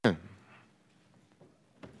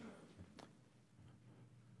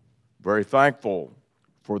Very thankful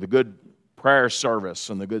for the good prayer service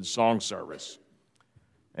and the good song service.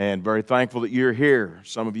 And very thankful that you're here.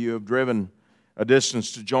 Some of you have driven a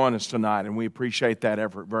distance to join us tonight, and we appreciate that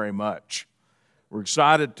effort very much. We're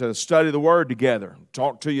excited to study the Word together.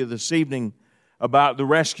 Talk to you this evening about the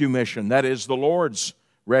rescue mission. That is the Lord's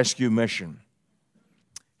rescue mission.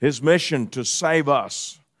 His mission to save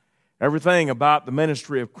us. Everything about the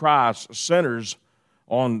ministry of Christ centers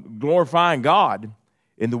on glorifying God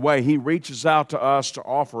in the way He reaches out to us to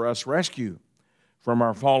offer us rescue from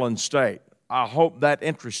our fallen state. I hope that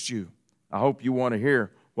interests you. I hope you want to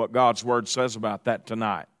hear what God's Word says about that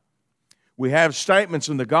tonight. We have statements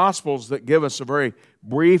in the Gospels that give us a very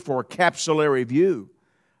brief or capillary view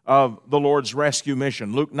of the Lord's rescue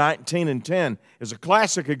mission. Luke 19:10 is a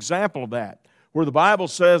classic example of that, where the Bible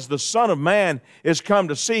says the Son of Man is come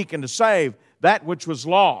to seek and to save that which was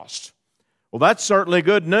lost. Well, that's certainly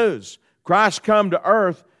good news. Christ come to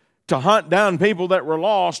earth to hunt down people that were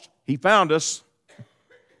lost. He found us,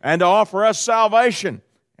 and to offer us salvation.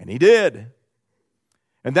 And He did.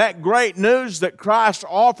 And that great news that Christ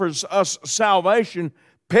offers us salvation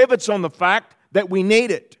pivots on the fact that we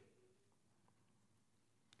need it.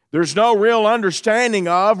 There's no real understanding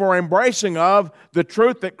of or embracing of the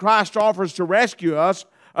truth that Christ offers to rescue us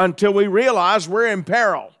until we realize we're in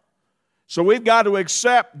peril. So we've got to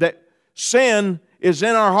accept that sin is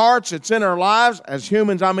in our hearts, it's in our lives, as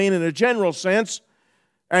humans, I mean in a general sense,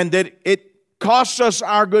 and that it costs us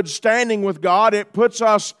our good standing with God. It puts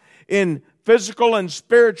us in physical and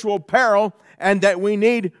spiritual peril, and that we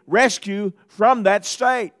need rescue from that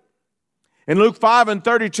state. In Luke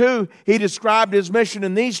 5:32, He described His mission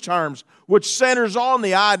in these terms, which centers on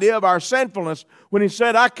the idea of our sinfulness, when He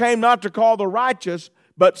said, I came not to call the righteous,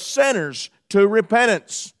 but sinners to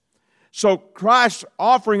repentance. So Christ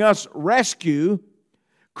offering us rescue,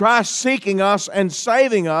 Christ seeking us and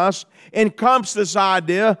saving us, encompasses this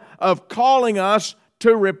idea of calling us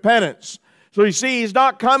to repentance. So you see, He's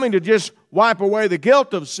not coming to just wipe away the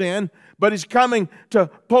guilt of sin, but He's coming to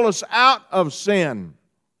pull us out of sin.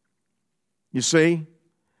 You see?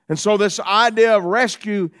 And so this idea of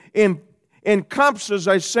rescue encompasses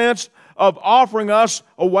a sense of offering us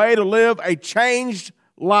a way to live a changed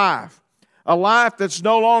life. A life that's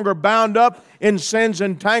no longer bound up in sin's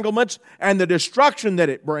entanglements and the destruction that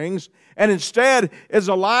it brings, and instead is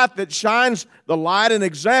a life that shines the light and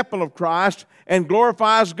example of Christ and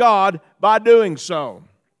glorifies God by doing so.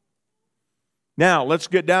 Now, let's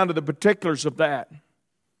get down to the particulars of that.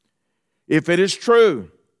 If it is true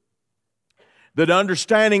that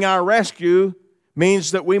understanding our rescue means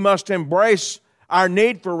that we must embrace our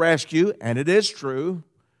need for rescue, and it is true,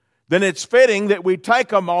 then it's fitting that we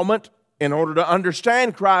take a moment in order to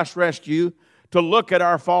understand Christ's rescue to look at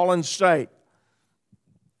our fallen state.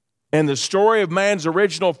 And the story of man's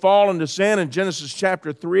original fall into sin in Genesis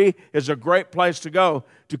chapter 3 is a great place to go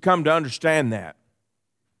to come to understand that.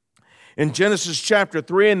 In Genesis chapter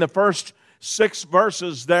 3, in the first 6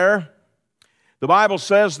 verses there, the Bible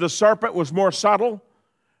says, the serpent was more subtle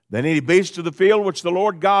than any beast of the field which the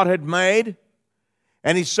Lord God had made.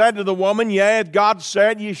 And he said to the woman, Yea, God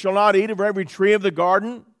said, Ye shall not eat of every tree of the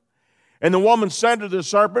garden. And the woman said to the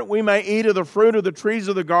serpent, We may eat of the fruit of the trees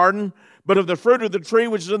of the garden, but of the fruit of the tree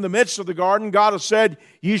which is in the midst of the garden, God has said,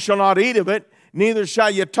 Ye shall not eat of it, neither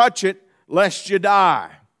shall ye touch it, lest ye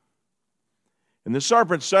die. And the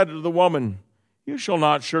serpent said to the woman, You shall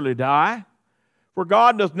not surely die. For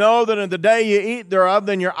God doth know that in the day ye eat thereof,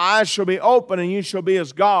 then your eyes shall be open, and ye shall be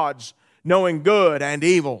as gods, knowing good and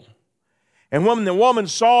evil. And when the woman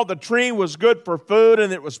saw the tree was good for food,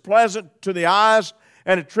 and it was pleasant to the eyes,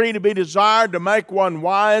 and a tree to be desired to make one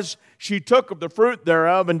wise, she took of the fruit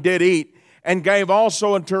thereof and did eat, and gave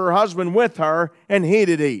also unto her husband with her, and he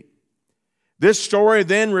did eat. This story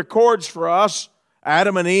then records for us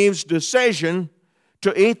Adam and Eve's decision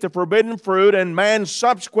to eat the forbidden fruit and man's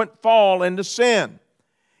subsequent fall into sin.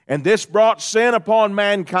 And this brought sin upon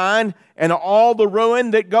mankind and all the ruin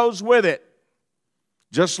that goes with it.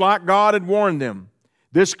 Just like God had warned them.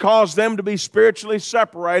 This caused them to be spiritually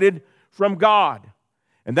separated from God.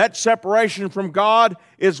 And that separation from God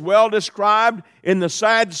is well described in the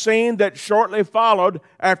sad scene that shortly followed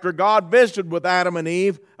after God visited with Adam and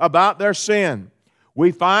Eve about their sin.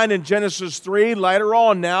 We find in Genesis 3, later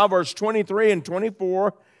on now, verse 23 and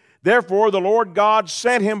 24, Therefore the Lord God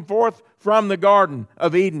sent him forth from the Garden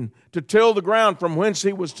of Eden to till the ground from whence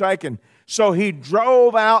he was taken. So he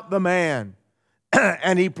drove out the man,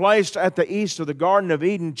 and he placed at the east of the Garden of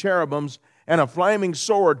Eden cherubims and a flaming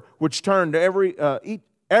sword which turned every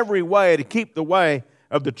way to keep the way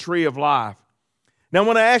of the tree of life. Now I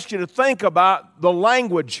want to ask you to think about the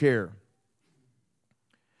language here.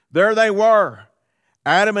 There they were,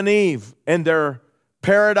 Adam and Eve in their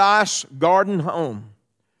paradise garden home,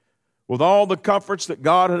 with all the comforts that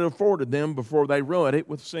God had afforded them before they ruined it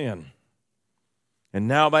with sin. And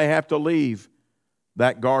now they have to leave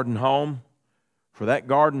that garden home, for that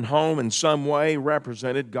garden home in some way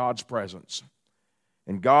represented God's presence.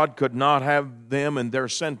 And God could not have them in their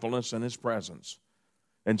sinfulness in His presence.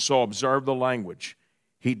 And so observe the language.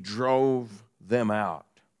 He drove them out.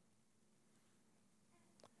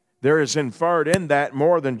 There is inferred in that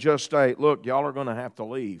more than just a, look, y'all are going to have to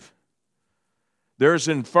leave. There's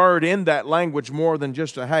inferred in that language more than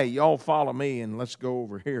just a, hey, y'all follow me and let's go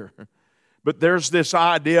over here. But there's this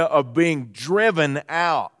idea of being driven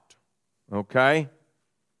out, okay?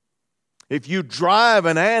 If you drive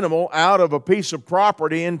an animal out of a piece of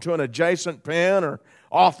property into an adjacent pen or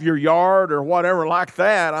off your yard or whatever like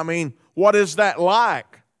that, I mean, what is that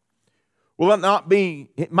like? Well,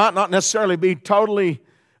 it might not necessarily be totally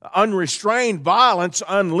unrestrained violence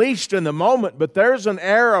unleashed in the moment, but there's an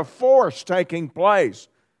air of force taking place.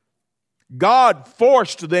 God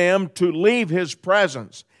forced them to leave His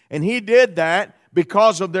presence, and He did that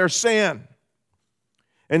because of their sin.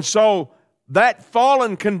 And so that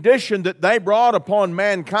fallen condition that they brought upon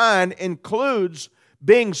mankind includes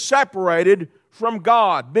being separated from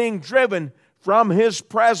God, being driven from His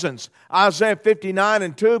presence. Isaiah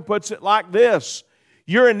 59:2 puts it like this: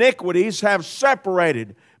 your iniquities have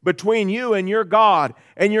separated between you and your God,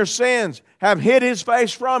 and your sins have hid His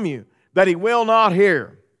face from you, that He will not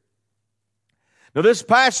hear. Now this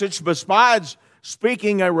passage, besides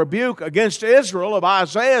speaking a rebuke against Israel of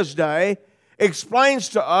Isaiah's day, explains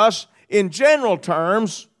to us in general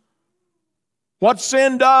terms what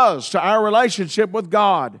sin does to our relationship with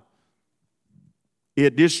God.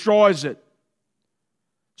 It destroys it.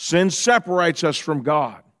 Sin separates us from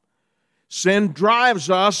God. Sin drives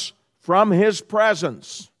us from His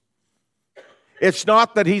presence. It's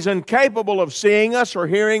not that He's incapable of seeing us or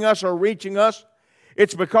hearing us or reaching us.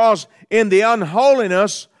 It's because in the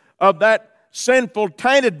unholiness of that sinful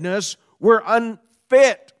taintedness, we're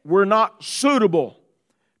unfit. We're not suitable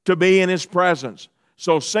to be in His presence.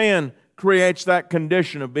 So sin creates that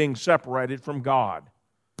condition of being separated from God.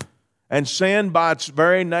 And sin, by its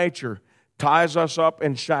very nature, ties us up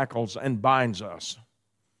in shackles and binds us.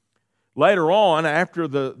 Later on, after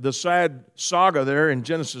the sad saga there in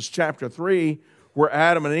Genesis chapter 3, where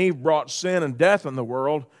Adam and Eve brought sin and death in the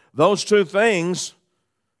world, those two things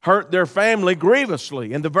hurt their family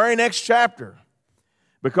grievously in the very next chapter,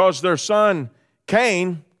 because their son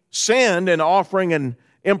Cain sinned in offering an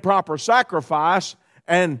improper sacrifice,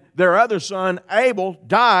 and their other son Abel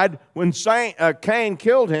died when Cain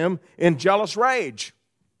killed him in jealous rage.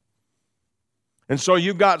 And so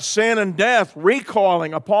you've got sin and death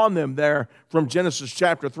recoiling upon them there from Genesis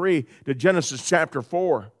chapter 3 to Genesis chapter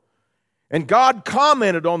 4. And God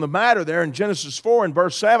commented on the matter there in Genesis 4 and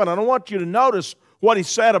verse 7. I want you to notice what He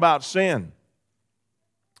said about sin.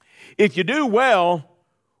 If you do well,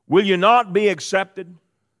 will you not be accepted?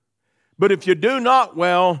 But if you do not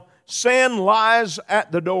well, sin lies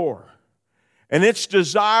at the door, and its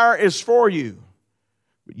desire is for you,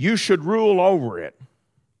 but you should rule over it.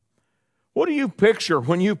 What do you picture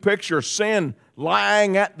when you picture sin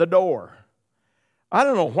lying at the door? I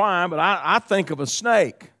don't know why, but I think of a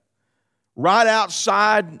snake right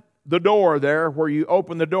outside the door there where you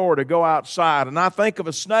open the door to go outside. And I think of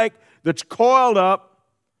a snake that's coiled up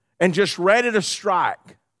and just ready to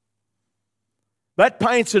strike. That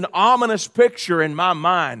paints an ominous picture in my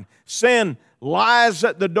mind. Sin lies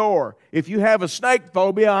at the door. If you have a snake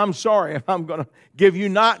phobia, I'm sorry if I'm going to give you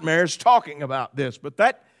nightmares talking about this. But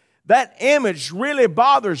that image really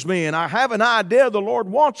bothers me, and I have an idea the Lord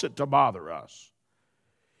wants it to bother us.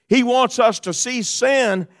 He wants us to see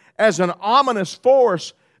sin as an ominous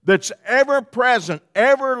force that's ever present,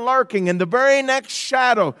 ever lurking in the very next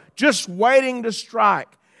shadow, just waiting to strike.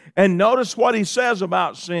 And notice what He says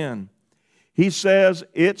about sin. He says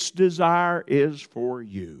its desire is for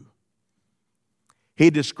you. He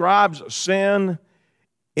describes sin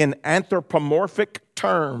in anthropomorphic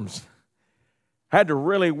terms. Had to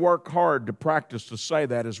really work hard to practice to say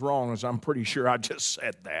that as wrong as I'm pretty sure I just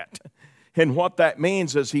said that. And what that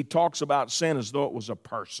means is He talks about sin as though it was a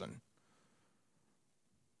person.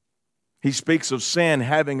 He speaks of sin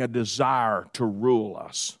having a desire to rule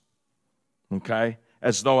us, okay,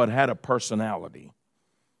 as though it had a personality.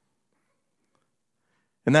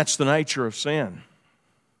 And that's the nature of sin.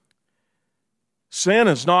 Sin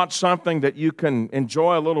is not something that you can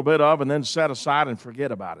enjoy a little bit of and then set aside and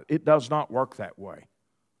forget about it. It does not work that way.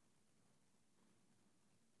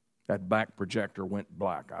 That back projector went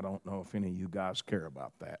black. I don't know if any of you guys care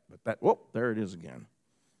about that. But whoop, there it is again.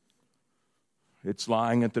 It's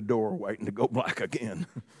lying at the door waiting to go black again.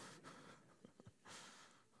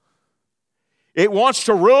 It wants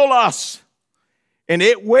to rule us, and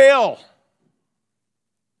it will.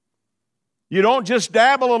 You don't just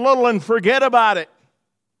dabble a little and forget about it.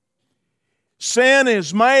 Sin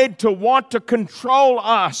is made to want to control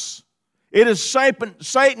us. It is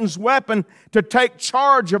Satan's weapon to take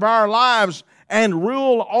charge of our lives and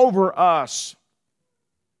rule over us.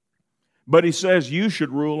 But he says you should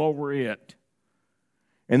rule over it.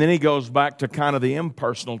 And then he goes back to kind of the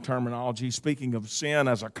impersonal terminology, speaking of sin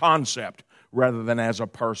as a concept rather than as a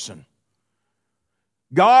person.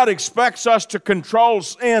 God expects us to control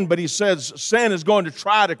sin, but he says sin is going to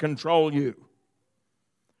try to control you.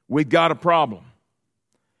 We've got a problem.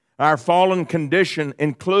 Our fallen condition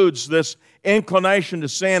includes this inclination to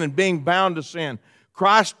sin and being bound to sin.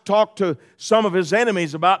 Christ talked to some of his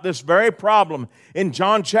enemies about this very problem in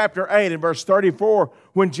John chapter 8 and verse 34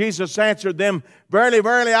 when Jesus answered them, "Verily,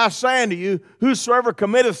 verily, I say unto you, whosoever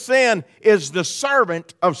committeth sin is the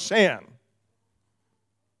servant of sin."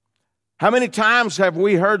 How many times have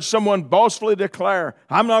we heard someone boastfully declare,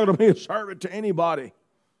 "I'm not going to be a servant to anybody"?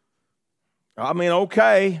 I mean,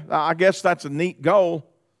 okay, I guess that's a neat goal.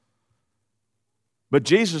 But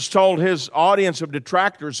Jesus told his audience of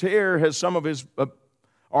detractors here, some of his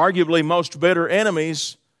arguably most bitter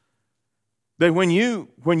enemies, that when you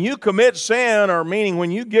commit sin, or meaning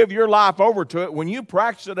when you give your life over to it, when you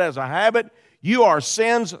practice it as a habit, you are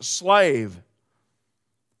sin's slave.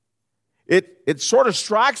 It sort of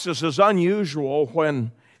strikes us as unusual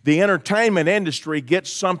when the entertainment industry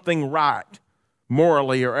gets something right,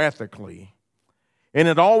 morally or ethically. And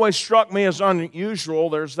it always struck me as unusual.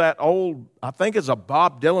 There's that old, I think it's a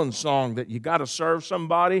Bob Dylan song, that you got to serve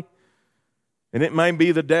somebody. And it may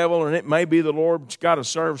be the devil and it may be the Lord, but you got to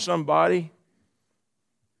serve somebody.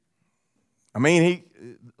 I mean,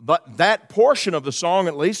 that portion of the song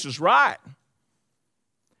at least is right.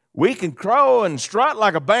 We can crow and strut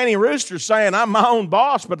like a banty rooster saying, "I'm my own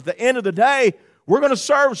boss," but at the end of the day, we're going to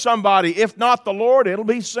serve somebody. If not the Lord, it'll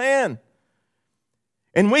be sin.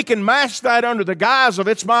 And we can mask that under the guise of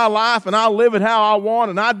it's my life and I'll live it how I want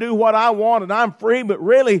and I do what I want and I'm free, but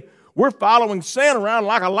really we're following sin around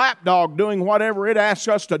like a lapdog doing whatever it asks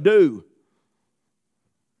us to do.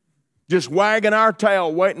 Just wagging our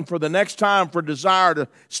tail, waiting for the next time for desire to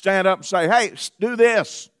stand up and say, "Hey, do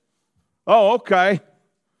this." Oh, okay.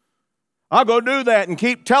 I'll go do that and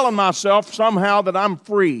keep telling myself somehow that I'm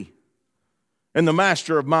free and the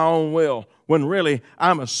master of my own will, when really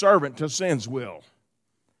I'm a servant to sin's will.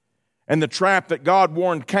 And the trap that God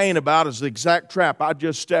warned Cain about is the exact trap I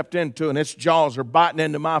just stepped into, and its jaws are biting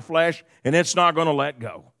into my flesh, and it's not going to let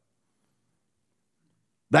go.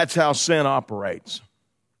 That's how sin operates.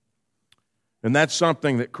 And that's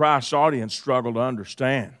something that Christ's audience struggled to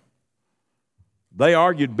understand. They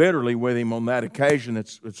argued bitterly with him on that occasion.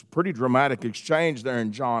 It's a pretty dramatic exchange there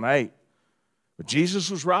in John 8. But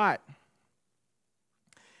Jesus was right.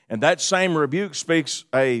 And that same rebuke speaks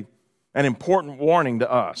an important warning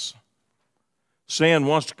to us. Sin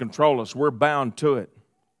wants to control us. We're bound to it.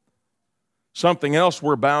 Something else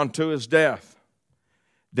we're bound to is death.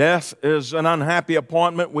 Death is an unhappy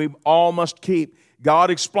appointment we all must keep. God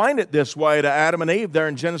explained it this way to Adam and Eve there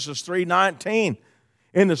in Genesis 3:19.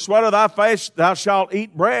 "In the sweat of thy face thou shalt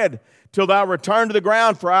eat bread, till thou return to the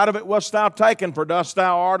ground, for out of it wast thou taken, for dust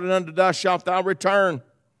thou art, and unto dust shalt thou return."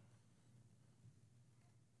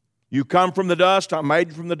 You come from the dust, I made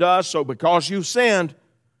you from the dust, so because you've sinned,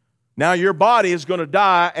 now your body is going to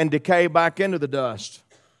die and decay back into the dust.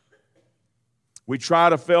 We try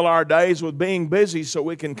to fill our days with being busy so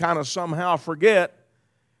we can kind of somehow forget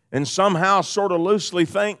and somehow sort of loosely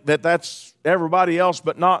think that that's everybody else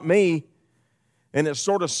but not me. And it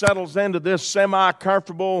sort of settles into this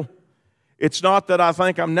semi-comfortable, it's not that I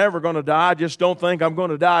think I'm never going to die, I just don't think I'm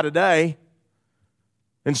going to die today.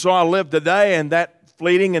 And so I live today in that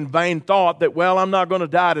fleeting and vain thought that, well, I'm not going to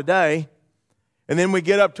die today. And then we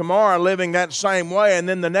get up tomorrow living that same way, and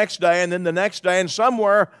then the next day, and then the next day, and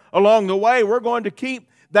somewhere along the way we're going to keep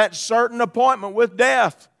that certain appointment with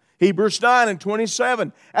death. Hebrews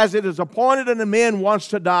 9:27, "As it is appointed unto men once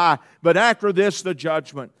to die, but after this the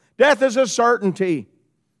judgment." Death is a certainty.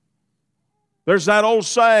 There's that old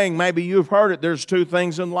saying, maybe you've heard it, there's two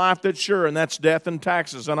things in life that's sure, and that's death and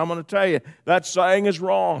taxes. And I'm going to tell you, that saying is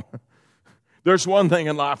wrong. There's one thing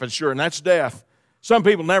in life that's sure, and that's death. Some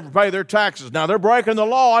people never pay their taxes. Now, they're breaking the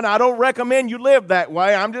law, and I don't recommend you live that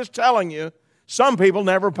way. I'm just telling you, some people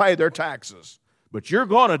never pay their taxes. But you're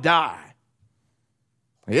going to die.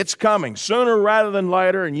 It's coming sooner rather than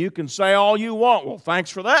later, and you can say all you want. Well,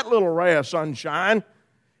 thanks for that little ray of sunshine.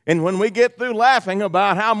 And when we get through laughing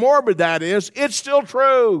about how morbid that is, it's still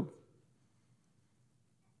true.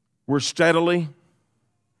 We're steadily,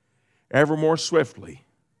 ever more swiftly,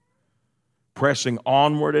 pressing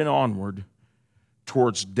onward and onward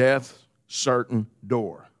towards death's certain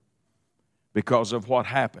door because of what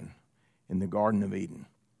happened in the Garden of Eden.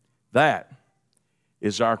 That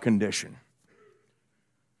is our condition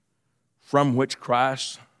from which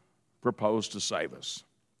Christ proposed to save us.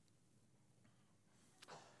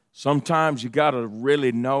 Sometimes you got to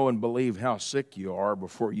really know and believe how sick you are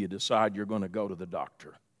before you decide you're going to go to the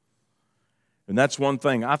doctor. And that's one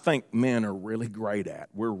thing I think men are really great at.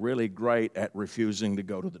 We're really great at refusing to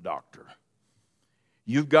go to the doctor.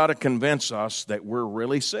 You've got to convince us that we're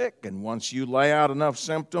really sick, and once you lay out enough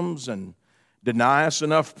symptoms and deny us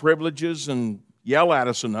enough privileges and yell at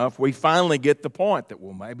us enough, we finally get the point that,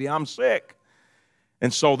 well, maybe I'm sick.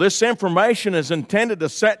 And so this information is intended to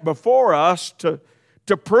set before us to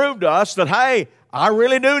prove to us that, hey, I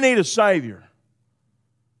really do need a Savior.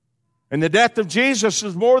 And the death of Jesus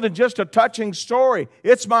is more than just a touching story.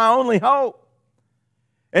 It's my only hope.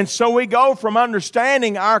 And so we go from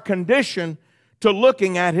understanding our condition to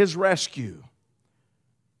looking at His rescue.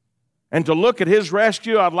 And to look at His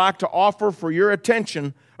rescue, I'd like to offer for your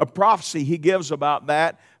attention a prophecy He gives about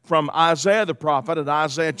that from Isaiah the prophet in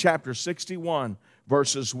Isaiah chapter 61,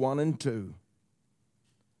 verses 1 and 2.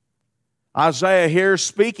 Isaiah here,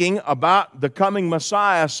 speaking about the coming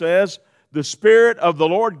Messiah, says, "The Spirit of the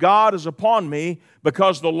Lord God is upon me,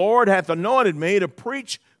 because the Lord hath anointed me to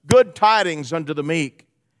preach good tidings unto the meek.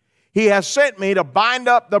 He hath sent me to bind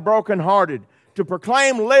up the brokenhearted, to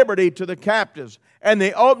proclaim liberty to the captives, and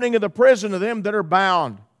the opening of the prison of them that are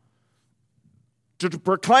bound, to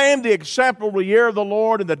proclaim the acceptable year of the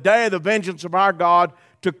Lord and the day of the vengeance of our God,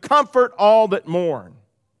 to comfort all that mourn."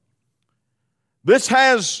 This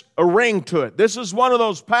has a ring to it. This is one of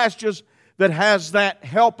those passages that has that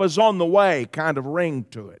help is on the way kind of ring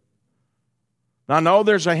to it. Now, I know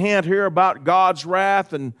there's a hint here about God's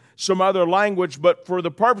wrath and some other language, but for the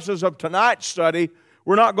purposes of tonight's study,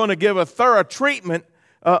 we're not going to give a thorough treatment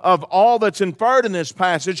of all that's inferred in this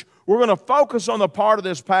passage. We're going to focus on the part of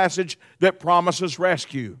this passage that promises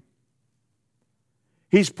rescue.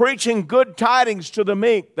 He's preaching good tidings to the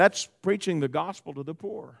meek. That's preaching the gospel to the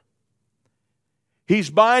poor. He's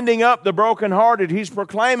binding up the brokenhearted. He's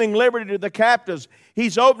proclaiming liberty to the captives.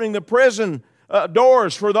 He's opening the prison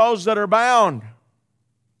doors for those that are bound.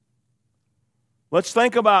 Let's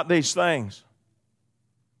think about these things.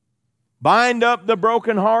 Bind up the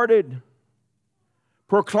brokenhearted.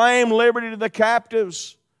 Proclaim liberty to the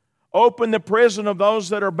captives. Open the prison of those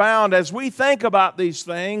that are bound. As we think about these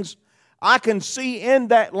things, I can see in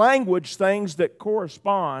that language things that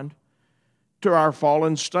correspond to our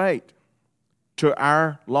fallen state, to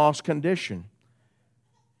our lost condition.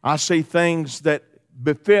 I see things that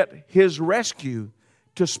befit His rescue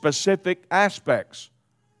to specific aspects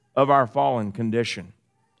of our fallen condition.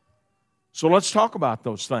 So let's talk about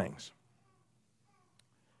those things.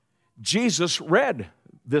 Jesus read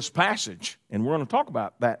this passage, and we're going to talk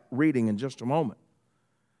about that reading in just a moment.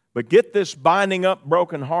 But get this binding up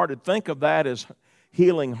brokenhearted. Think of that as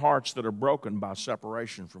healing hearts that are broken by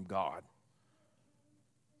separation from God.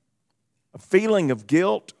 A feeling of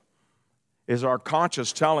guilt is our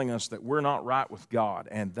conscience telling us that we're not right with God,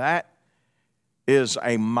 and that is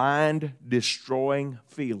a mind-destroying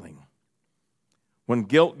feeling. When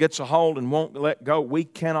guilt gets a hold and won't let go, we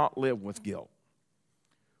cannot live with guilt.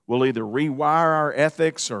 We'll either rewire our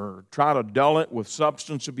ethics or try to dull it with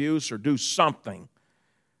substance abuse or do something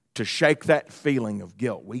to shake that feeling of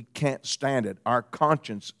guilt. We can't stand it. Our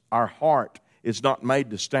conscience, our heart is not made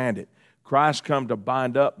to stand it. Christ came to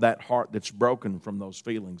bind up that heart that's broken from those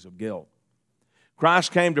feelings of guilt.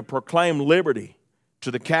 Christ came to proclaim liberty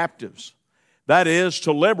to the captives. That is,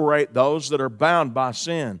 to liberate those that are bound by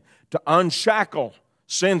sin, to unshackle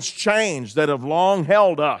sin's chains that have long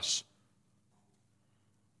held us.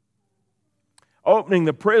 Opening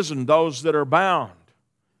the prison, those that are bound.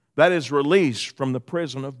 That is release from the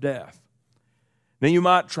prison of death. Now you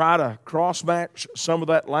might try to cross-match some of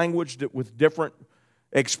that language with different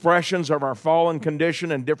expressions of our fallen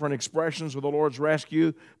condition and different expressions of the Lord's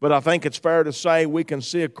rescue, but I think it's fair to say we can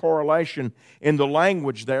see a correlation in the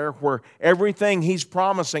language there where everything He's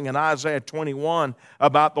promising in Isaiah 21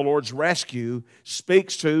 about the Lord's rescue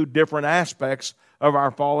speaks to different aspects of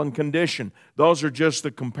our fallen condition. Those are just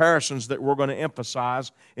the comparisons that we're going to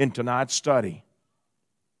emphasize in tonight's study.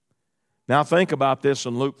 Now think about this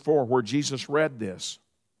in Luke 4 where Jesus read this.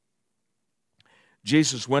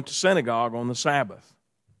 Jesus went to synagogue on the Sabbath.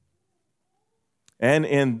 And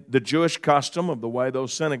in the Jewish custom of the way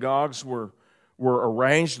those synagogues were were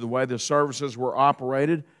arranged, the way the services were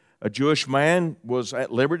operated, a Jewish man was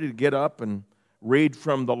at liberty to get up and read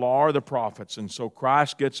from the law or the prophets. And so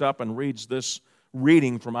Christ gets up and reads this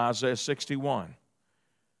reading from Isaiah 61.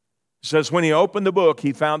 It says, when he opened the book,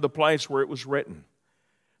 he found the place where it was written,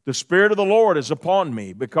 the Spirit of the Lord is upon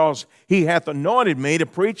me, because he hath anointed me to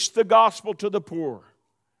preach the gospel to the poor.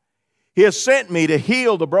 He has sent me to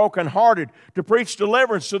heal the brokenhearted, to preach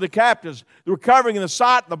deliverance to the captives, the recovering of the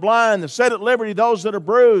sight, the blind, to set at liberty those that are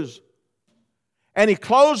bruised. And he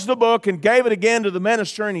closed the book and gave it again to the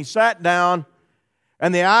minister, and he sat down,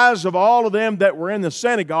 and the eyes of all of them that were in the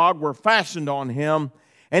synagogue were fastened on him.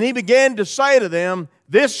 And he began to say to them,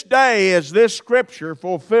 this day is this scripture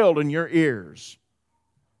fulfilled in your ears.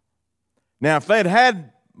 Now, if they'd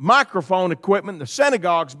had microphone equipment in the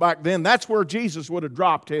synagogues back then, that's where Jesus would have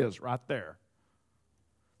dropped his, right there.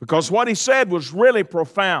 Because what he said was really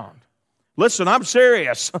profound. Listen, I'm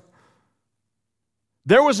serious.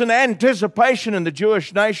 There was an anticipation in the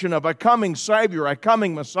Jewish nation of a coming Savior, a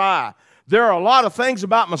coming Messiah. There are a lot of things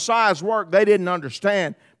about Messiah's work they didn't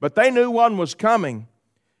understand, but they knew one was coming.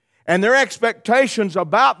 And their expectations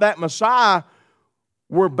about that Messiah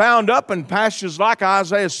were bound up in passages like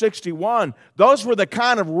Isaiah 61. Those were the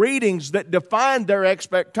kind of readings that defined their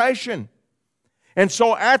expectation. And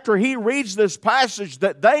so after he reads this passage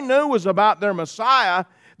that they knew was about their Messiah,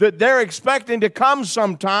 that they're expecting to come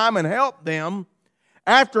sometime and help them,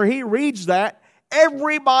 after he reads that,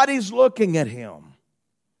 everybody's looking at him.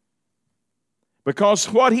 Because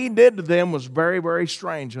what he did to them was very, very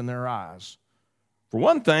strange in their eyes. For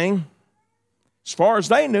one thing, as far as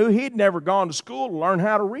they knew, he'd never gone to school to learn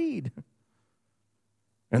how to read.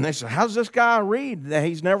 And they said, how's this guy read?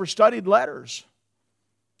 He's never studied letters.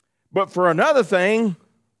 But for another thing,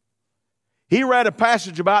 he read a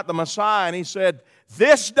passage about the Messiah and he said,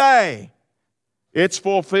 this day it's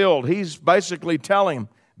fulfilled. He's basically telling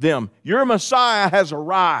them, your Messiah has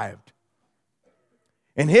arrived.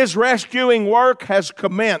 And his rescuing work has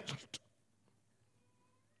commenced.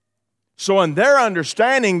 So in their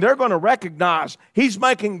understanding, they're going to recognize he's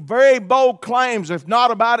making very bold claims, if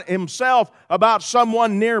not about himself, about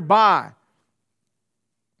someone nearby.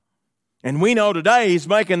 And we know today he's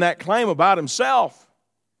making that claim about himself.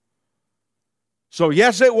 So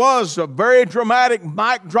yes, it was a very dramatic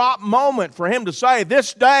mic drop moment for him to say,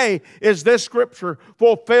 this day is this scripture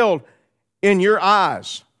fulfilled in your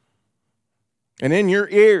eyes and in your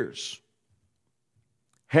ears.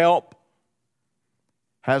 Help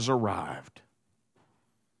has arrived.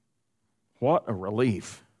 What a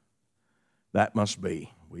relief that must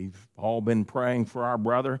be. We've all been praying for our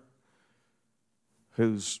brother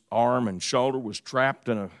whose arm and shoulder was trapped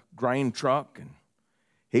in a grain truck, and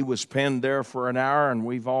he was pinned there for an hour, and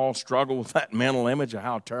we've all struggled with that mental image of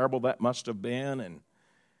how terrible that must have been. And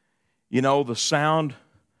you know, the sound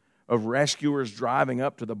of rescuers driving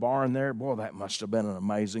up to the barn there, boy, that must have been an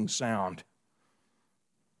amazing sound.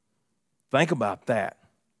 Think about that.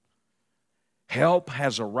 Help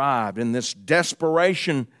has arrived in this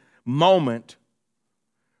desperation moment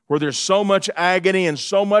where there's so much agony and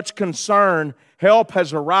so much concern. Help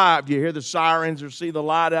has arrived. You hear the sirens or see the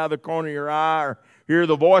light out of the corner of your eye or hear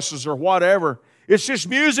the voices or whatever. It's just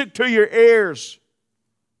music to your ears.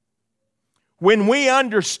 When we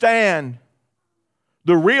understand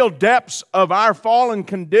the real depths of our fallen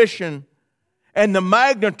condition and the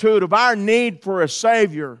magnitude of our need for a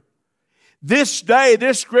Savior, this day,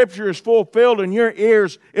 this scripture is fulfilled in your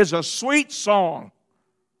ears is a sweet song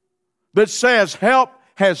that says help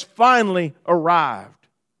has finally arrived.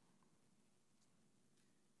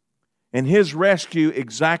 And His rescue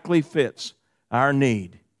exactly fits our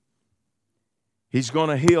need. He's going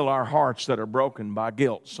to heal our hearts that are broken by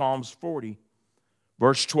guilt. Psalms 40,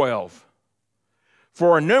 verse 12.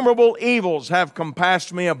 For innumerable evils have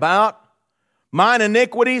compassed me about. Mine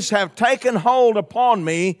iniquities have taken hold upon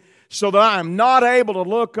me, so that I am not able to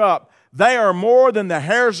look up. They are more than the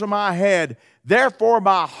hairs of my head. Therefore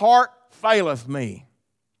my heart faileth me.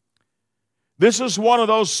 This is one of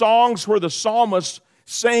those songs where the psalmist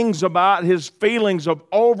sings about his feelings of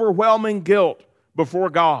overwhelming guilt before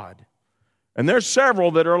God. And there's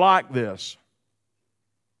several that are like this.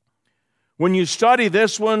 When you study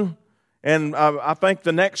this one, and I think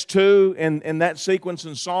the next two in that sequence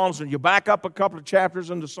in Psalms, and you back up a couple of chapters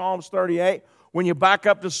into Psalms 38, when you back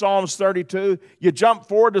up to Psalms 32, you jump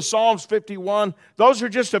forward to Psalms 51. Those are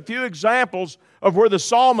just a few examples of where the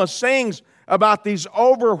psalmist sings about these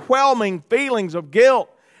overwhelming feelings of guilt.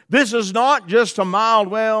 This is not just a mild,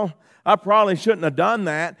 well, I probably shouldn't have done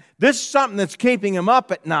that. This is something that's keeping him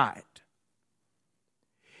up at night.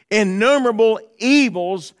 Innumerable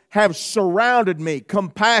evils have surrounded me,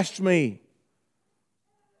 compassed me.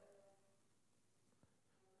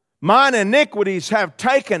 Mine iniquities have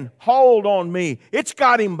taken hold on me. It's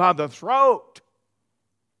got him by the throat.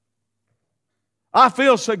 I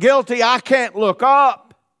feel so guilty I can't look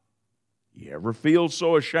up. You ever feel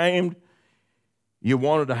so ashamed you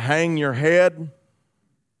wanted to hang your head?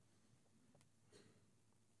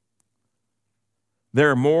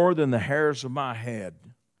 There are more than the hairs of my head.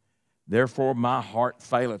 Therefore my heart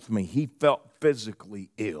faileth me. He felt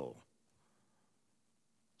physically ill.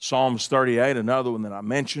 Psalms 38, another one that I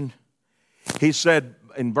mentioned. He said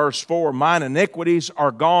in verse 4, mine iniquities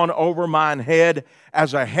are gone over mine head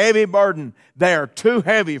as a heavy burden. They are too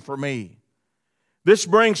heavy for me. This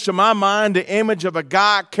brings to my mind the image of a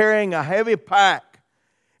guy carrying a heavy pack.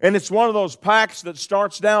 And it's one of those packs that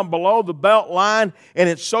starts down below the belt line, and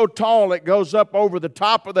it's so tall it goes up over the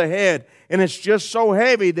top of the head. And it's just so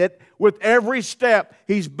heavy that with every step,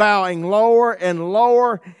 he's bowing lower and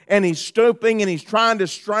lower, and he's stooping, and he's trying to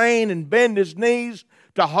strain and bend his knees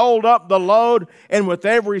to hold up the load. And with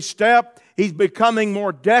every step, he's becoming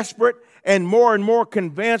more desperate and more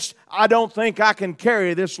convinced, I don't think I can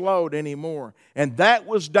carry this load anymore. And that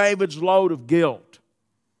was David's load of guilt.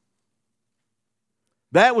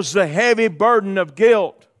 That was the heavy burden of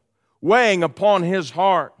guilt weighing upon his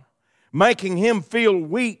heart, making him feel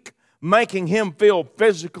weak, making him feel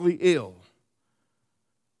physically ill.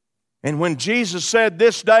 And when Jesus said,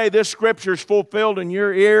 this day this scripture is fulfilled in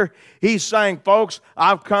your ear, he's saying, folks,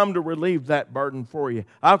 I've come to relieve that burden for you.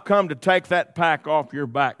 I've come to take that pack off your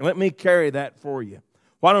back. Let me carry that for you.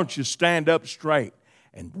 Why don't you stand up straight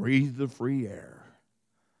and breathe the free air?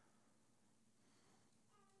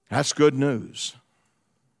 That's good news.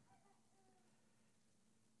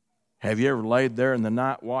 Have you ever laid there in the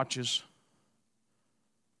night watches,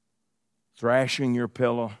 thrashing your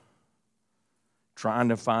pillow, trying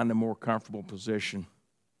to find a more comfortable position?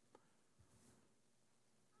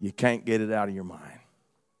 You can't get it out of your mind.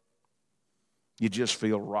 You just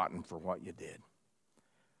feel rotten for what you did.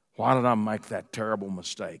 Why did I make that terrible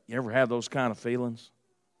mistake? You ever have those kind of feelings?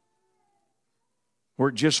 Where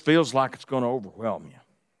it just feels like it's going to overwhelm you.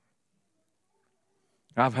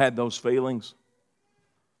 I've had those feelings.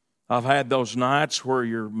 I've had those nights where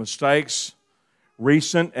your mistakes,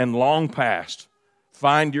 recent and long past,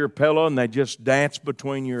 find your pillow and they just dance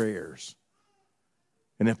between your ears.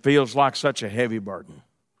 And it feels like such a heavy burden.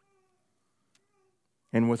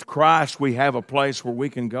 And with Christ, we have a place where we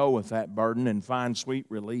can go with that burden and find sweet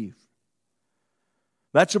relief.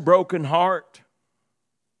 That's a broken heart.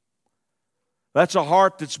 That's a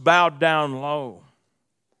heart that's bowed down low.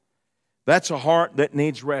 That's a heart that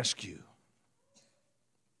needs rescue.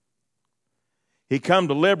 He come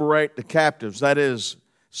to liberate the captives, that is,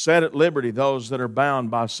 set at liberty those that are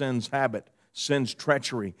bound by sin's habit, sin's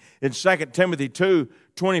treachery. In 2 Timothy 2,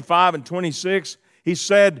 25 and 26, he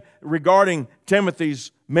said regarding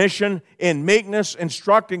Timothy's mission, in meekness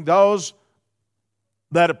instructing those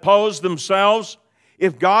that oppose themselves,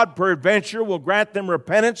 if God peradventure will grant them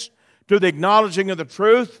repentance to the acknowledging of the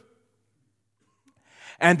truth,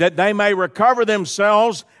 and that they may recover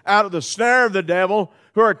themselves out of the snare of the devil,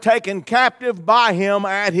 who are taken captive by him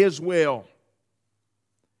at his will.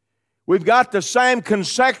 We've got the same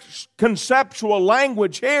conceptual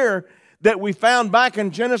language here that we found back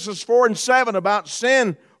in Genesis 4 and 7 about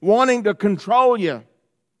sin wanting to control you.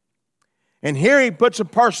 And here he puts a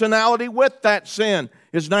personality with that sin.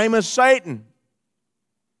 His name is Satan.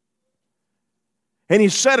 And he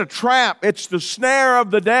set a trap. It's the snare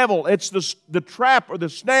of the devil. It's the trap or the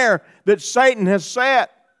snare that Satan has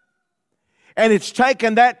set. And it's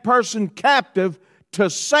taken that person captive to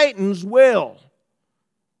Satan's will.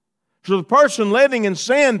 So the person living in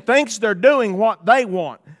sin thinks they're doing what they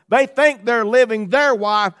want. They think they're living their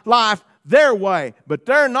life their way, but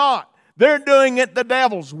they're not. They're doing it the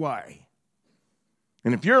devil's way.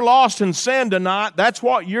 And if you're lost in sin tonight, that's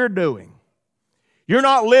what you're doing. You're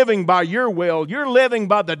not living by your will. You're living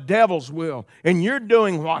by the devil's will. And you're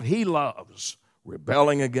doing what he loves,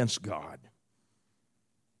 rebelling against God.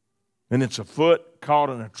 And it's a foot caught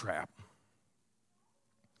in a trap.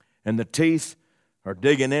 And the teeth are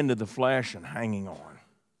digging into the flesh and hanging on.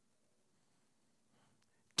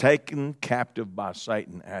 Taken captive by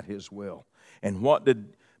Satan at his will. And what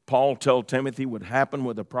did Paul tell Timothy would happen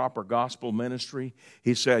with a proper gospel ministry?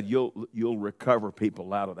 He said, you'll recover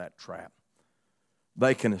people out of that trap.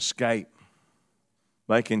 They can escape.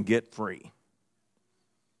 They can get free.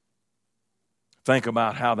 Think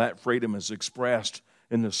about how that freedom is expressed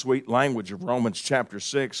in the sweet language of Romans chapter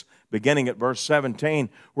 6, beginning at verse 17,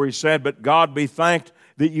 where he said, but God be thanked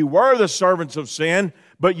that you were the servants of sin,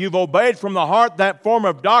 but you've obeyed from the heart that form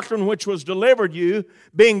of doctrine which was delivered you.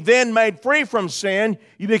 Being then made free from sin,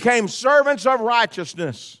 you became servants of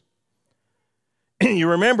righteousness. You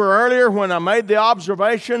remember earlier when I made the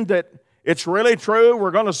observation that it's really true,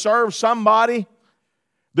 we're going to serve somebody?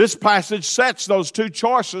 This passage sets those two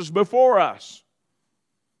choices before us.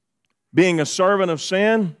 Being a servant of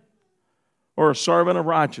sin or a servant of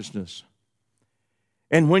righteousness.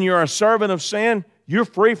 And when you're a servant of sin, you're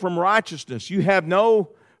free from righteousness. You have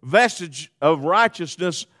no vestige of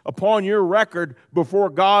righteousness upon your record before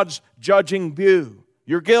God's judging view.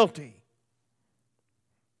 You're guilty.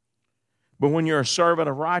 But when you're a servant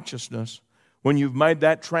of righteousness, when you've made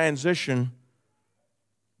that transition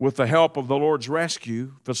with the help of the Lord's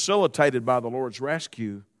rescue, facilitated by the Lord's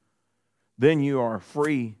rescue, then you are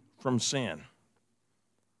free from sin.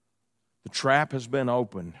 The trap has been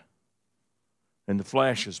opened and the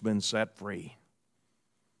flesh has been set free.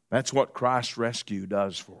 That's what Christ's rescue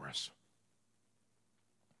does for us.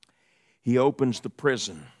 He opens the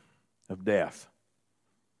prison of death.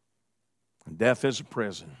 And death is a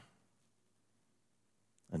prison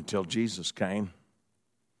until Jesus came.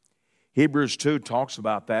 Hebrews 2 talks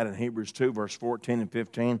about that in Hebrews 2, verse 14 and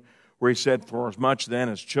 15, where he said, "For as much then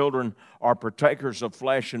as children are partakers of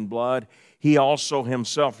flesh and blood, he also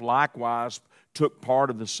himself likewise took part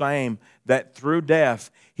of the same, that through death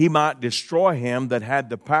he might destroy him that had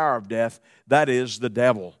the power of death, that is, the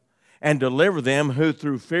devil, and deliver them who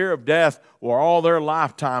through fear of death were all their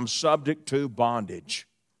lifetime subject to bondage."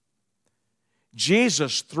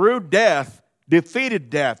 Jesus, through death, defeated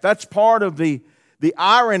death. That's part of the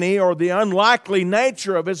irony or the unlikely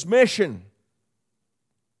nature of his mission.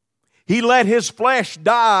 He let his flesh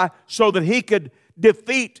die so that he could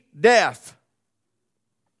defeat death.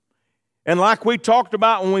 And like we talked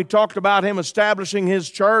about when we talked about him establishing his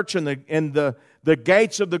church and the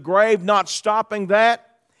gates of the grave not stopping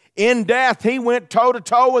that, in death he went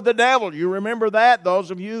toe-to-toe with the devil. You remember that,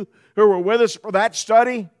 those of you who were with us for that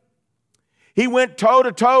study? He went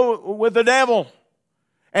toe-to-toe with the devil.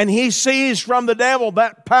 And he seized from the devil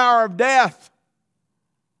that power of death.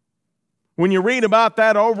 When you read about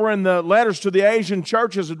that over in the letters to the Asian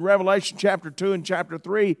churches in Revelation chapter 2 and chapter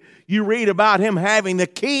 3, you read about him having the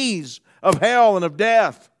keys of hell and of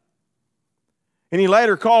death. And he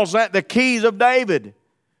later calls that the keys of David,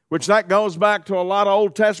 which that goes back to a lot of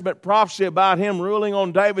Old Testament prophecy about him ruling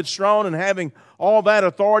on David's throne and having all that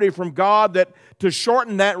authority from God. That to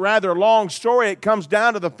shorten that rather long story, it comes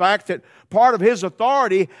down to the fact that part of his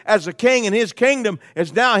authority as a king in his kingdom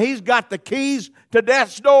is now he's got the keys to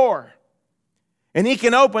death's door. And he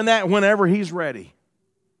can open that whenever he's ready.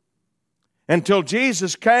 Until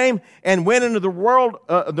Jesus came and went into the world,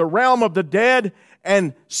 the realm of the dead,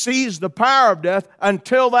 and seized the power of death.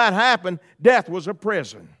 Until that happened, death was a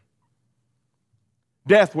prison.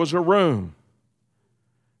 Death was a room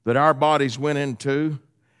that our bodies went into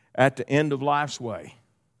at the end of life's way.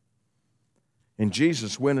 And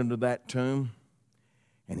Jesus went into that tomb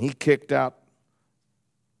and he kicked out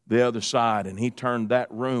the other side and he turned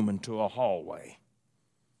that room into a hallway.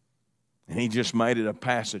 And he just made it a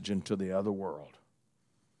passage into the other world.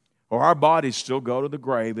 Or our bodies still go to the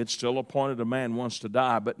grave. It's still appointed a man wants to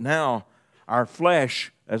die. But now our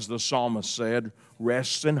flesh, as the psalmist said,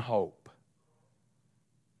 rests in hope.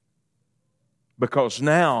 Because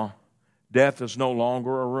now death is no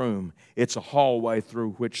longer a room. It's a hallway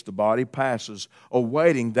through which the body passes,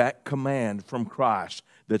 awaiting that command from Christ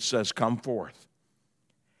that says, "Come forth."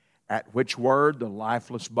 At which word the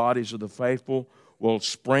lifeless bodies of the faithful will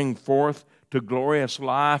spring forth to glorious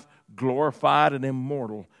life, glorified and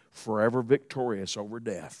immortal, forever victorious over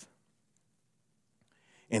death.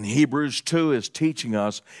 And Hebrews 2 is teaching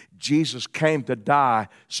us Jesus came to die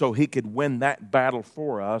so he could win that battle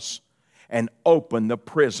for us and open the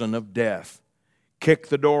prison of death. Kick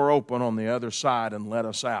the door open on the other side and let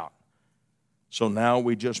us out. So now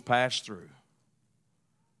we just pass through.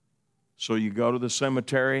 So you go to the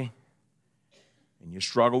cemetery and you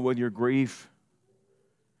struggle with your grief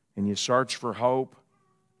and you search for hope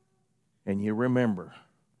and you remember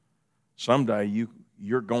someday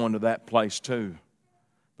you're going to that place too.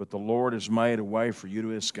 But the Lord has made a way for you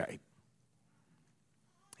to escape.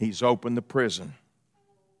 He's opened the prison.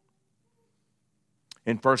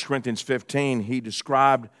 In 1 Corinthians 15, he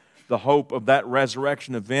described the hope of that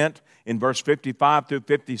resurrection event in verse 55 through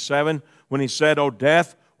 57 when he said, "O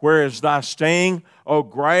death, where is thy sting? O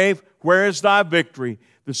grave, where is thy victory?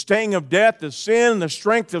 The sting of death is sin, and the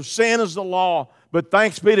strength of sin is the law. But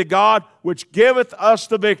thanks be to God, which giveth us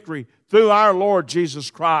the victory through our Lord Jesus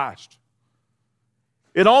Christ."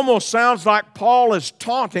 It almost sounds like Paul is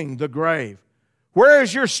taunting the grave. Where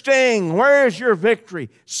is your sting? Where is your victory?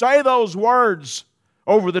 Say those words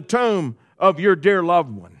over the tomb of your dear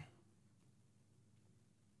loved one.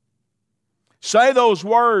 Say those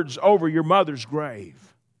words over your mother's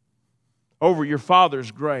grave, over your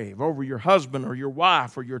father's grave, over your husband or your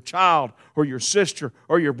wife or your child or your sister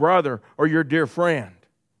or your brother or your dear friend.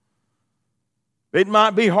 It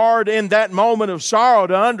might be hard in that moment of sorrow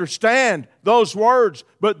to understand those words,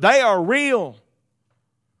 but they are real.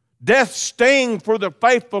 Death's sting for the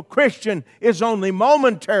faithful Christian is only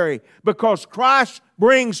momentary because Christ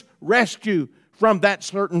brings rescue from that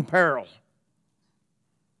certain peril.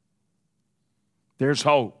 There's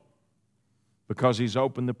hope because He's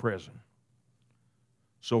opened the prison.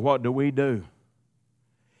 So what do?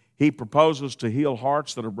 He proposes to heal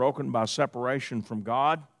hearts that are broken by separation from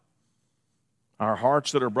God, our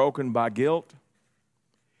hearts that are broken by guilt.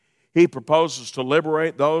 He proposes to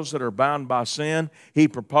liberate those that are bound by sin. He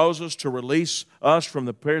proposes to release us from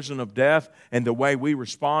the prison of death. And the way we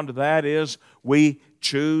respond to that is we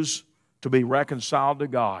choose to be reconciled to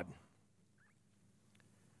God.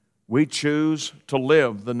 We choose to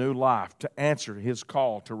live the new life, to answer His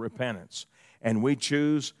call to repentance. And we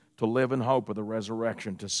choose to live in hope of the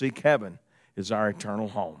resurrection, to seek heaven as our eternal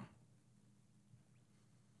home.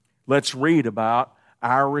 Let's read about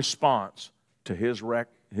our response to His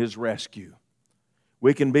rescue.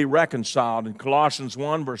 We can be reconciled in Colossians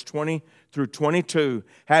 1, verse 20 through 22,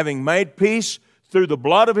 having made peace through the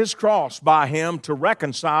blood of His cross by Him to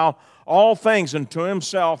reconcile all things unto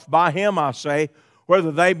Himself. By Him, I say,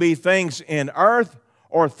 whether they be things in earth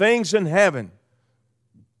or things in heaven.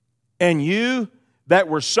 And you that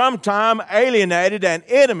were sometime alienated and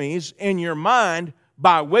enemies in your mind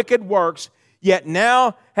by wicked works, yet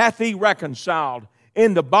now hath He reconciled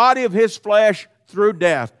in the body of His flesh through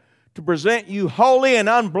death, to present you holy and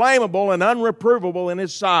unblameable and unreprovable in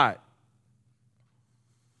His sight.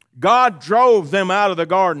 God drove them out of the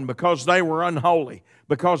garden because they were unholy,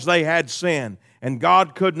 because they had sin, and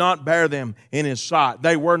God could not bear them in His sight.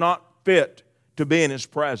 They were not fit to be in His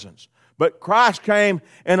presence. But Christ came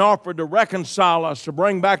and offered to reconcile us, to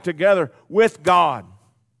bring back together with God.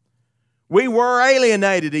 We were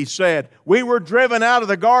alienated, He said. We were driven out of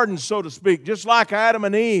the garden, so to speak, just like Adam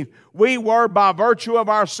and Eve. We were, by virtue of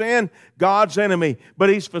our sin, God's enemy. But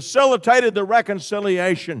He's facilitated the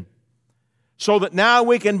reconciliation so that now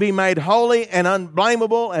we can be made holy and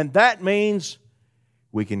unblameable, and that means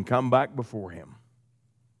we can come back before Him.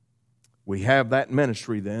 We have that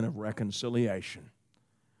ministry then of reconciliation.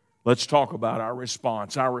 Let's talk about our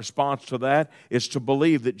response. Our response to that is to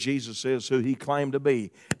believe that Jesus is who He claimed to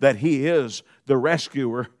be, that He is the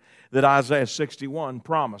rescuer that Isaiah 61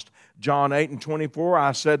 promised. John 8 and 24,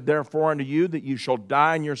 I said therefore unto you that you shall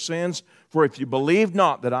die in your sins, for if you believe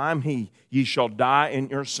not that I am He, ye shall die in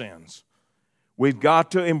your sins. We've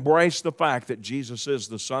got to embrace the fact that Jesus is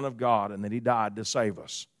the Son of God and that He died to save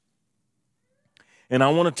us. And I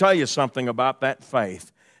want to tell you something about that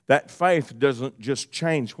faith. That faith doesn't just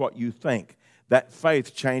change what you think. That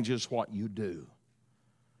faith changes what you do.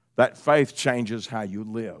 That faith changes how you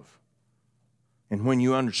live. And when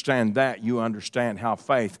you understand that, you understand how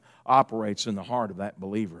faith operates in the heart of that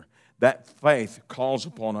believer. That faith calls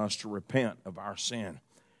upon us to repent of our sin.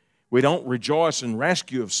 We don't rejoice in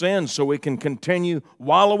rescue of sin so we can continue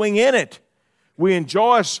wallowing in it. We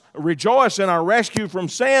rejoice in our rescue from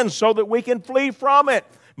sin so that we can flee from it.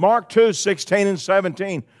 Mark 2, 16 and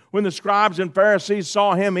 17. When the scribes and Pharisees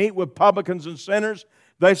saw Him eat with publicans and sinners,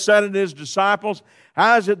 they said unto His disciples,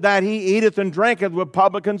 how is it that He eateth and drinketh with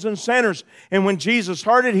publicans and sinners? And when Jesus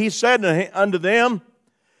heard it, He said unto them,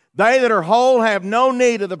 they that are whole have no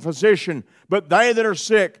need of the physician, but they that are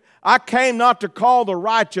sick. I came not to call the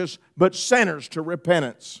righteous, but sinners to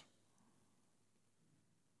repentance.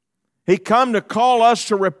 He come to call us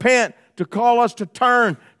to repent, to call us to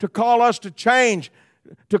turn, to call us to change,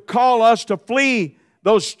 to call us to flee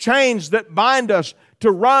those chains that bind us,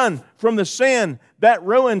 to run from the sin that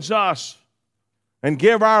ruins us and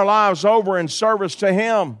give our lives over in service to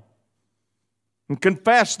Him and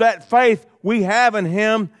confess that faith we have in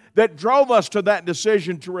Him that drove us to that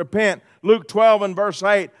decision to repent. Luke 12 and verse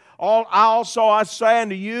 8, I say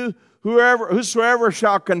unto you, whosoever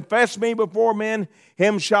shall confess me before men,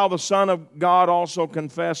 him shall the Son of God also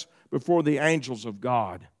confess before the angels of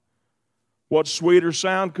God. What sweeter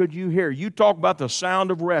sound could you hear? You talk about the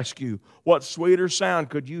sound of rescue. What sweeter sound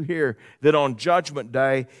could you hear that on Judgment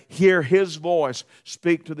Day, hear His voice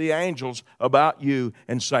speak to the angels about you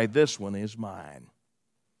and say, this one is mine.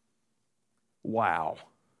 Wow.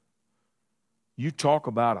 You talk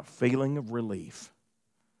about a feeling of relief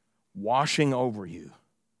washing over you.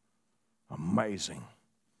 Amazing.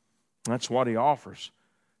 That's what He offers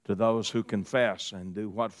to those who confess and do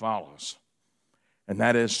what follows. And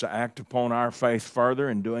that is to act upon our faith further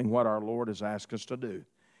in doing what our Lord has asked us to do.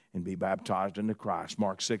 and be baptized into Christ.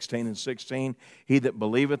 Mark 16:16, he that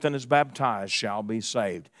believeth and is baptized shall be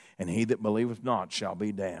saved, and he that believeth not shall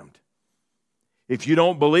be damned. If you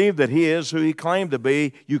don't believe that he is who he claimed to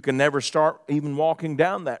be, you can never start even walking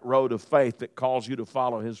down that road of faith that calls you to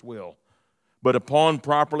follow his will. But upon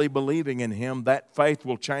properly believing in him, that faith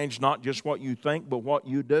will change not just what you think, but what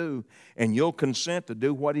you do. And you'll consent to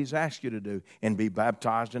do what he's asked you to do and be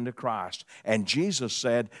baptized into Christ. And Jesus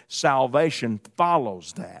said salvation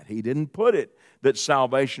follows that. He didn't put it that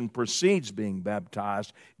salvation precedes being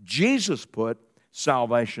baptized. Jesus put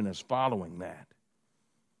salvation as following that.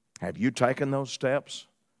 Have you taken those steps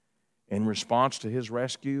in response to his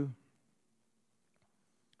rescue?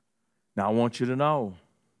 Now I want you to know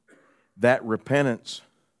that repentance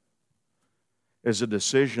is a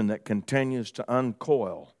decision that continues to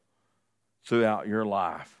uncoil throughout your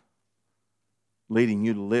life, leading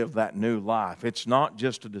you to live that new life. It's not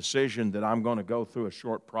just a decision that I'm going to go through a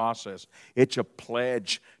short process. It's a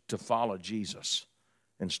pledge to follow Jesus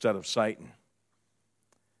instead of Satan.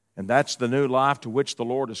 And that's the new life to which the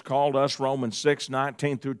Lord has called us. Romans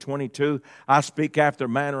 6:19-22. I speak after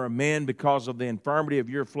manner of men because of the infirmity of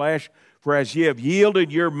your flesh. For as ye have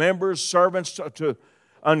yielded your members servants to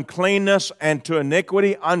uncleanness and to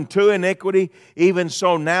iniquity, unto iniquity, even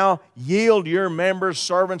so now yield your members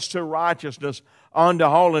servants to righteousness, unto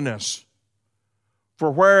holiness.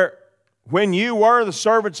 For when you were the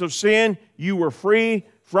servants of sin, you were free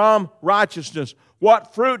from righteousness.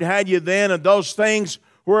 What fruit had you then of those things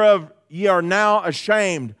whereof ye are now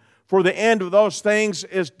ashamed? For the end of those things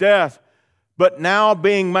is death. But now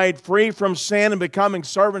being made free from sin and becoming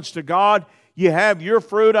servants to God, ye have your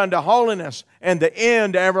fruit unto holiness, and the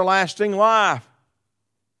end everlasting life.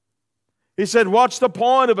 He said, what's the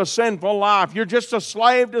point of a sinful life? You're just a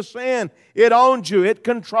slave to sin. It owns you, it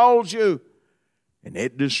controls you, and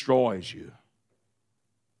it destroys you.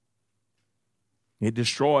 It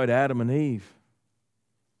destroyed Adam and Eve.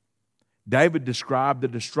 David described the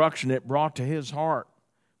destruction it brought to his heart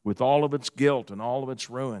with all of its guilt and all of its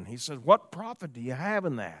ruin. He said, what profit do you have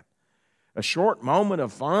in that? A short moment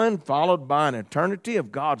of fun followed by an eternity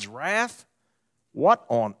of God's wrath? What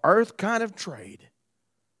on earth kind of trade?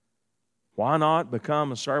 Why not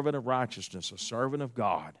become a servant of righteousness, a servant of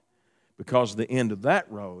God? Because the end of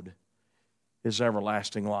that road is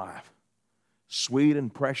everlasting life. Sweet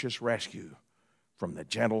and precious rescue from the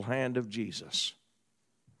gentle hand of Jesus.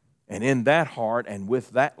 And in that heart and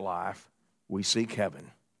with that life, we seek heaven.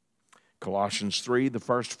 Colossians 3, the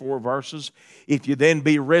first 4 verses. If you then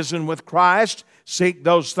be risen with Christ, seek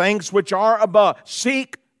those things which are above.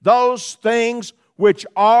 Seek those things which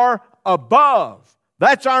are above.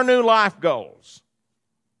 That's our new life goals.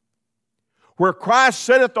 Where Christ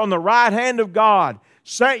sitteth on the right hand of God,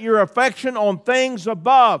 set your affection on things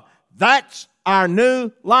above. That's our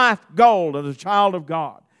new life goal as a child of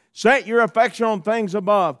God. Set your affection on things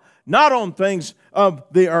above, not on things of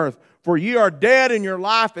the earth. For ye are dead, and your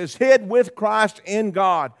life is hid with Christ in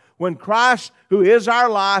God. When Christ, who is our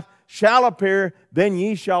life, shall appear, then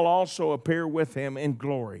ye shall also appear with him in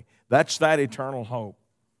glory. That's that eternal hope.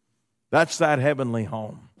 That's that heavenly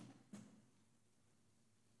home.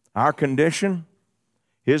 Our condition,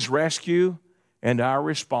 his rescue, and our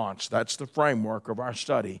response. That's the framework of our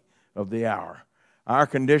study of the hour. Our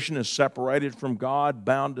condition is separated from God,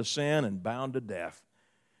 bound to sin and bound to death.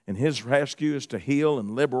 And his rescue is to heal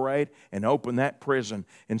and liberate and open that prison.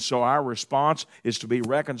 And so our response is to be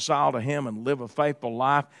reconciled to him and live a faithful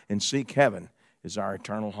life and seek heaven as our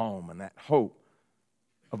eternal home and that hope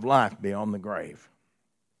of life beyond the grave.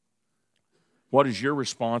 What is your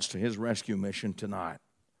response to his rescue mission tonight?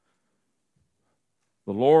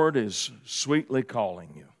 The Lord is sweetly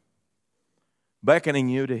calling you, beckoning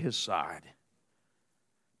you to his side,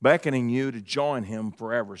 beckoning you to join him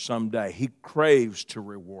forever someday. He craves to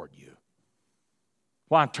reward you.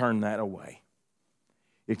 Why turn that away?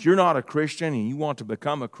 If you're not a Christian and you want to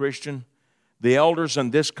become a Christian, the elders in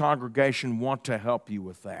this congregation want to help you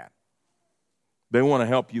with that. They want to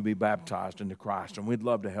help you be baptized into Christ, and we'd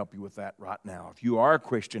love to help you with that right now. If you are a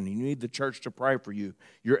Christian and you need the church to pray for you,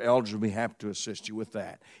 your elders will be happy to assist you with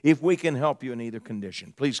that. If we can help you in either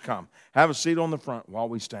condition, please come. Have a seat on the front while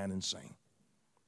we stand and sing.